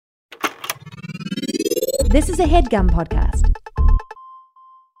This is a HeadGum podcast.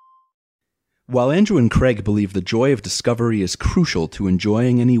 While Andrew and Craig believe the joy of discovery is crucial to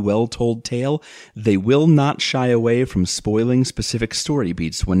enjoying any well-told tale, they will not shy away from spoiling specific story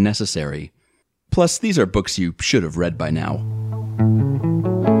beats when necessary. Plus, these are books you should have read by now.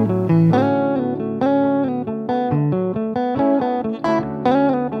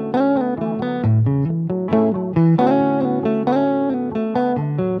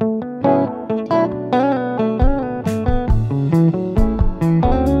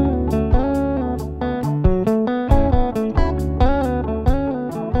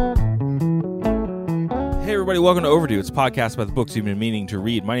 Welcome to Overdue. It's a podcast about the books you've been meaning to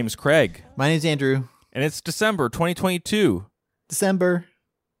read. My name is Craig. My name's Andrew. And it's December 2022. December.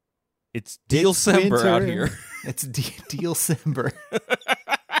 It's Deal-cember out here. It's Deal-cember.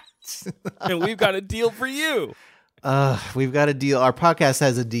 And we've got a deal for you. We've got a deal. Our podcast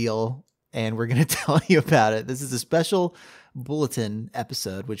has a deal, and we're going to tell you about it. This is a special bulletin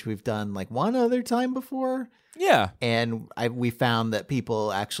episode, which we've done like one other time before. Yeah. And we found that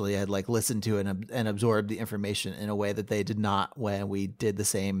people actually had like listened to it and absorbed the information in a way that they did not when we did the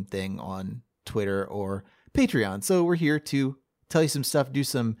same thing on Twitter or Patreon. So we're here to tell you some stuff, do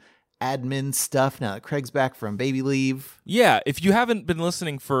some admin stuff now that Craig's back from baby leave. Yeah. If you haven't been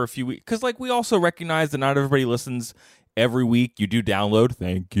listening for a few weeks, because like we also recognize that not everybody listens every week. You do download.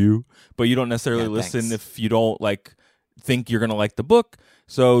 Thank you. But you don't necessarily listen thanks. if you don't like think you're going to like the book.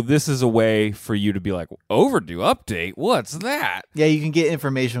 So this is a way for you to be like, Overdue update? What's that? Yeah, you can get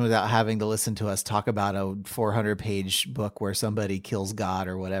information without having to listen to us talk about a 400-page book where somebody kills God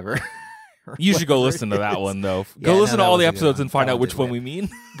or whatever. You should go listen to that one, though. Yeah, Go listen to all the was a good episodes one. and find That out one which did one win. we mean.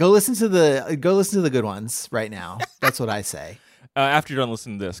 Go listen to the good ones right now. That's what I say. After you're done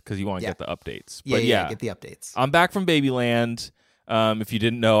listening to this, because you want to get the updates. But Yeah, get the updates. I'm back from Babyland. If you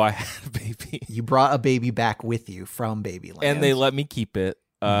didn't know, I had a baby. You brought a baby back with you from Babyland. And they let me keep it.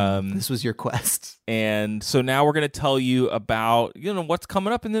 This was your quest. And so now we're going to tell you about, what's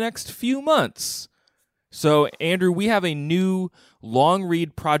coming up in the next few months. So, Andrew, we have a new long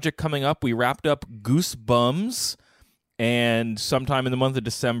read project coming up. We wrapped up Goosebumps, and sometime in the month of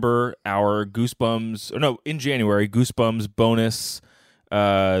December, in January, Goosebumps bonus,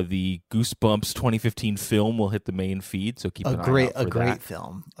 the Goosebumps 2015 film will hit the main feed. So keep an eye out for that. A great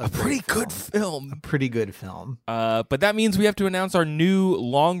film. A pretty good film. A pretty good film. But that means we have to announce our new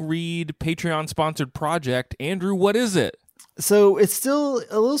long read Patreon-sponsored project. Andrew, what is it? So it's still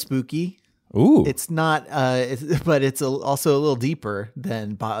a little spooky. Ooh. It's not, but it's also a little deeper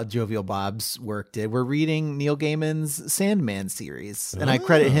than Jovial Bob's work did. We're reading Neil Gaiman's Sandman series, and I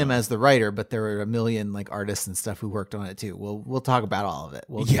credit him as the writer, but there were a million like artists and stuff who worked on it too. We'll talk about all of it.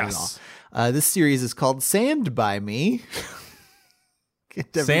 We'll do it all. This series is called Sand by Me.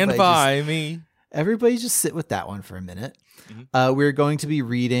 Sand by Me. Everybody just sit with that one for a minute. Mm-hmm. We're going to be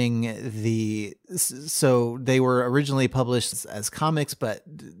reading so they were originally published as comics, but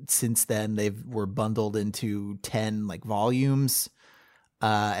since then were bundled into 10 like volumes,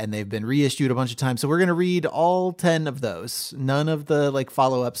 and they've been reissued a bunch of times. So we're going to read all 10 of those, none of the like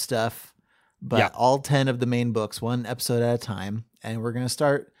follow-up stuff, but all 10 of the main books, one episode at a time. And we're going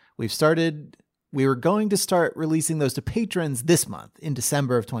to we were going to start releasing those to patrons this month in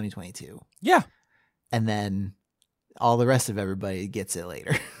December of 2022. Yeah. And then all the rest of everybody gets it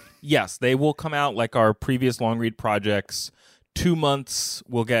later. Yes, they will come out like our previous long read projects. 2 months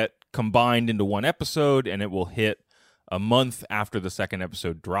will get combined into one episode, and it will hit a month after the second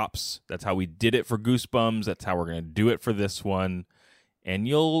episode drops. That's how we did it for Goosebumps. That's how we're going to do it for this one. And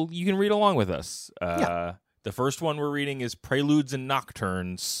you can read along with us. The first one we're reading is Preludes and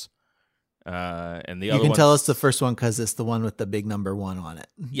Nocturnes. And the other you can tell us the first one because it's the one with the big number 1 on it.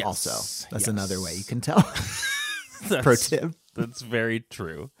 Yes. Also, that's another way you can tell. Pro tip. That's very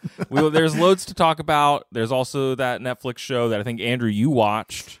true. There's loads to talk about. There's also that Netflix show that I think, Andrew, you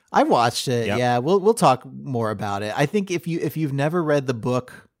watched. I watched it. Yep. Yeah, we'll talk more about it. I think if you've never read the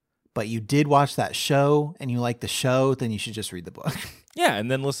book, but you did watch that show and you like the show, then you should just read the book. Yeah, and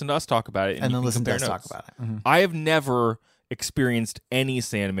then listen to us talk about it. And then listen to us talk about it. Mm-hmm. I have never experienced any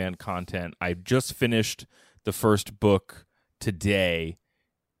Sandman content. I just finished the first book today,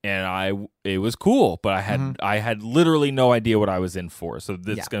 and it was cool, but I had literally no idea what I was in for. So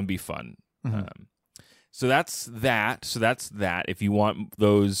it's going to be fun. Mm-hmm. So that's that. If you want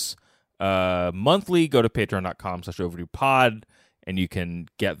those monthly, go to patreon.com/overduepod. And you can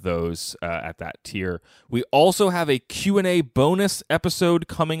get those at that tier. We also have a Q&A bonus episode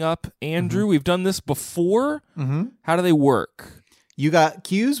coming up, Andrew. Mm-hmm. We've done this before. Mm-hmm. How do they work? You got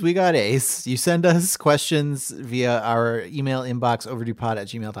Q's, we got A's. You send us questions via our email inbox,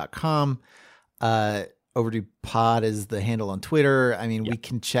 overduepod@gmail.com. Overdue Pod is the handle on Twitter. I mean, we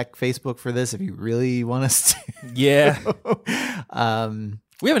can check Facebook for this if you really want us to. Yeah.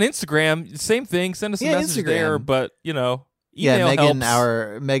 We have an Instagram. Same thing. Send us a message Instagram. there. But, email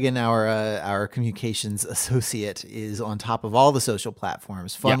Megan, our communications associate, is on top of all the social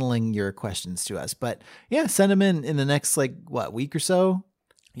platforms, funneling your questions to us. But send them in the next week or so.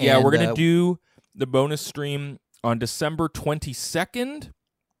 Yeah, we're gonna do the bonus stream on December 22nd.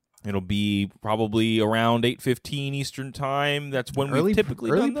 It'll be probably around 8:15 Eastern time. That's when we've typically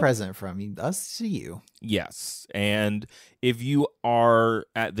done them. Present from us to you. Yes, and if you are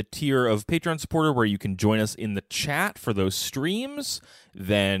at the tier of Patreon supporter where you can join us in the chat for those streams,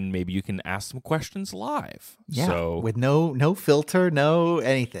 then maybe you can ask some questions live. Yeah, so, with no filter, no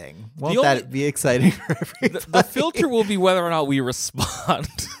anything. Won't that be exciting for everybody? The filter will be whether or not we respond.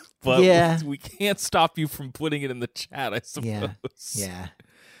 But we can't stop you from putting it in the chat, I suppose. Yeah.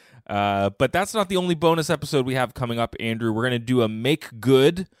 But that's not the only bonus episode we have coming up, Andrew. We're going to do a make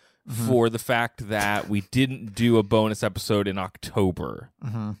good for the fact that we didn't do a bonus episode in October.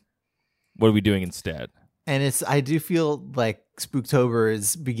 What are we doing instead? And I do feel like Spooktober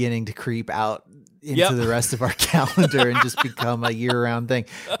is beginning to creep out into the rest of our calendar and just become a year-round thing.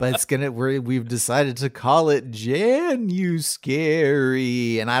 But we've decided to call it Jan-U-Scary.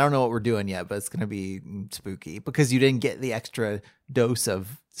 And I don't know what we're doing yet, but it's going to be spooky because you didn't get the extra dose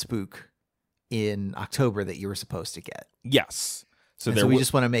of spook in October that you were supposed to get. Yes. So we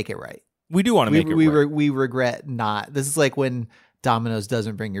just want to make it right. We do want to make it right. We regret not. This is like when Domino's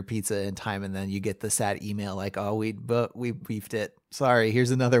doesn't bring your pizza in time, and then you get the sad email like, "Oh, we beefed it. Sorry, here's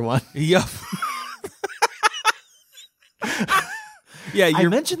another one." Yep. I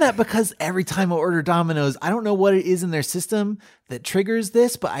mentioned that because every time I order Domino's, I don't know what it is in their system that triggers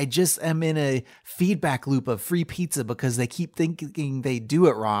this, but I just am in a feedback loop of free pizza because they keep thinking they do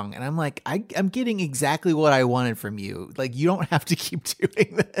it wrong, and I'm like, I'm getting exactly what I wanted from you. Like, you don't have to keep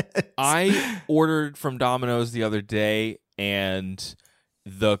doing this. I ordered from Domino's the other day. And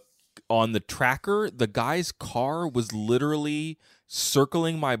on the tracker, the guy's car was literally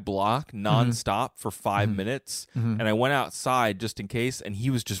circling my block nonstop for 5 minutes. And I went outside just in case, and he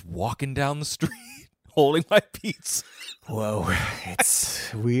was just walking down the street holding my pizza. Whoa,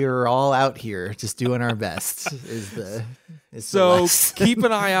 we are all out here just doing our best. So keep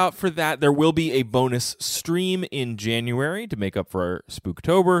an eye out for that. There will be a bonus stream in January to make up for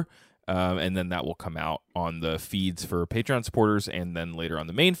Spooktober. And then that will come out on the feeds for Patreon supporters and then later on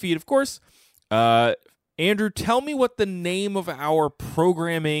the main feed, of course. Andrew, tell me what the name of our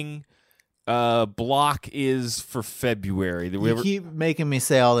programming block is for February. You keep making me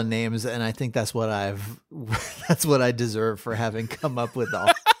say all the names, and I think that's what that's what I deserve for having come up with all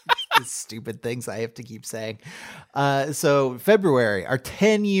the stupid things I have to keep saying. So February, our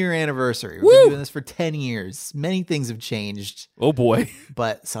 10-year anniversary. We've been doing this for 10 years. Many things have changed. Oh boy.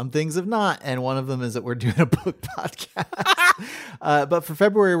 But some things have not. And one of them is that we're doing a book podcast. But for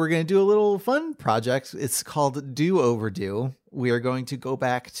February, we're going to do a little fun project. It's called Do Overdue. We are going to go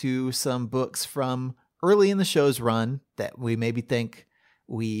back to some books from early in the show's run that we maybe think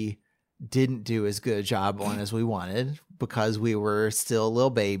we didn't do as good a job on as we wanted because we were still little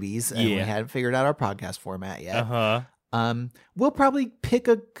babies and we hadn't figured out our podcast format yet. We'll probably pick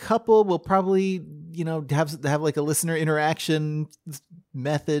a couple. We'll probably, have like a listener interaction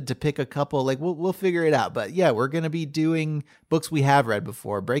method to pick a couple. Like we'll figure it out. But we're going to be doing books we have read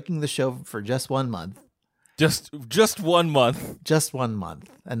before, breaking the show for just 1 month. Just 1 month. Just 1 month.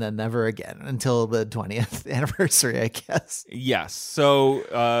 And then never again until the 20th anniversary, I guess. Yes.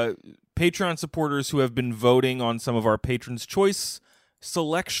 So Patreon supporters who have been voting on some of our Patrons' Choice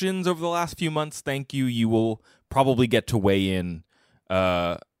selections over the last few months, thank you. You will probably get to weigh in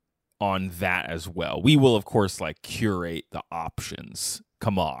on that as well. We will, of course, curate the options.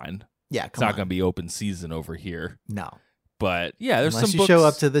 Come on. Yeah, it's not going to be open season over here. No. But there's unless some you books. Show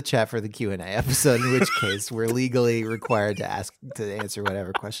up to the chat for the Q&A episode, in which case we're legally required to answer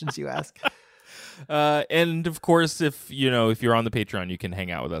whatever questions you ask. And of course, if you're on the Patreon, you can hang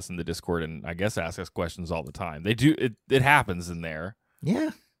out with us in the Discord and I guess ask us questions all the time. They do it happens in there.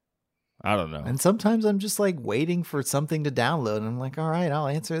 Yeah. I don't know. And sometimes I'm just waiting for something to download and I'm like, all right, I'll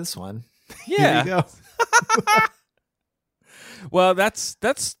answer this one. Yeah. Here you go. Well, that's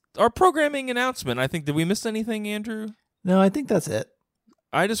our programming announcement. I think, did we miss anything, Andrew? No, I think that's it.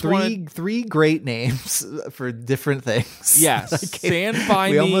 I just wanted three great names for different things. Yes, Stand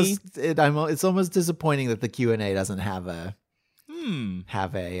By Me. It's almost disappointing that the Q&A doesn't have a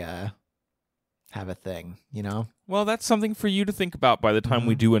thing. Well, that's something for you to think about by the time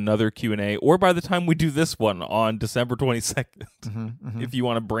we do another Q&A, or by the time we do this one on December 22nd. If you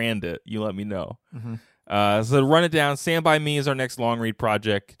want to brand it, you let me know. So to run it down, Stand By Me is our next long read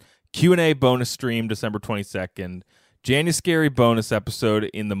project. Q&A bonus stream December 22nd. January bonus episode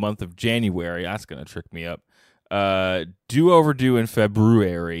in the month of January. That's going to trick me up. Do Overdue in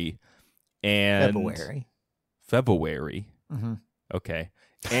February. And February. Mm-hmm. Okay.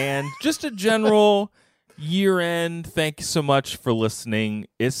 And just a general year-end. Thank you so much for listening.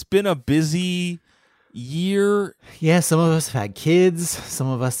 It's been a busy year. Yeah, some of us have had kids. Some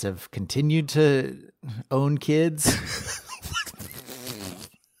of us have continued to own kids.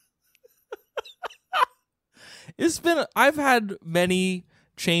 I've had many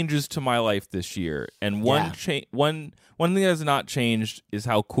changes to my life this year, and one thing that has not changed is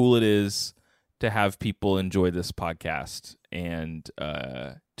how cool it is to have people enjoy this podcast and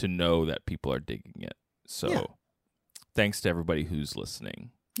to know that people are digging it. So thanks to everybody who's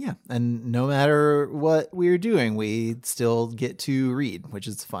listening. Yeah, and no matter what we're doing, we still get to read, which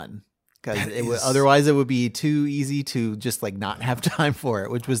is fun. Because otherwise it would be too easy to just like not have time for it,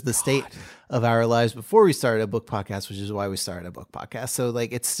 which was the state of our lives before we started a book podcast, which is why we started a book podcast. So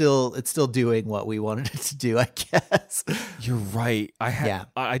like it's still doing what we wanted it to do, I guess. You're right.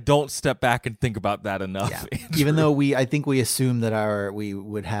 I don't step back and think about that enough. Yeah. Even though I think we assumed that we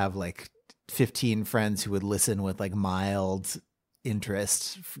would have like 15 friends who would listen with like mild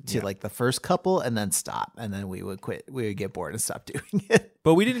interest to like the first couple and then stop, and then we would quit. We would get bored and stop doing it.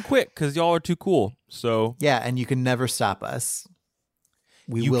 But we didn't quit because y'all are too cool. So yeah, and you can never stop us.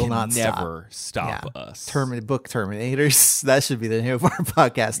 We will not never stop us. Book Terminators. That should be the name of our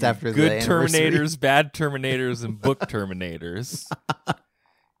podcast after good the Terminators, bad Terminators, and book Terminators.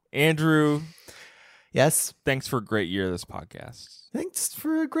 Andrew, yes. Thanks for a great year of this podcast. Thanks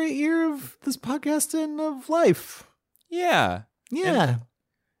for a great year of this podcast and of life. Yeah. Yeah.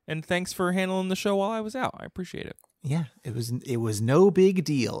 And thanks for handling the show while I was out. I appreciate it. Yeah, it was no big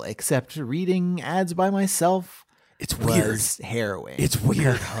deal, except reading ads by myself. It's weird. Harrowing. It's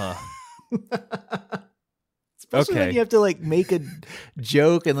weird, huh? Especially when you have to like make a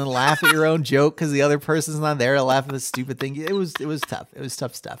joke and then laugh at your own joke because the other person's not there to laugh at the stupid thing. It was tough. It was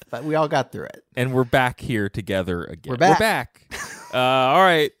tough stuff, but we all got through it. And we're back here together again. We're back. All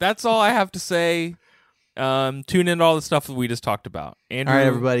right, that's all I have to say. Tune in to all the stuff that we just talked about. Andrew, all right,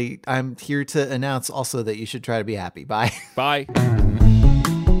 everybody. I'm here to announce also that you should try to be happy. Bye. Bye.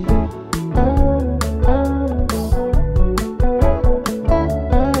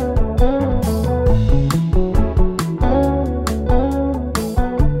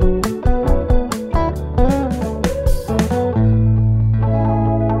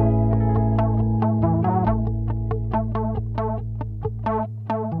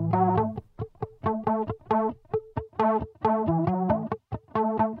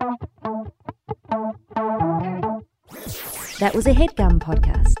 That was a HeadGum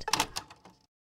podcast.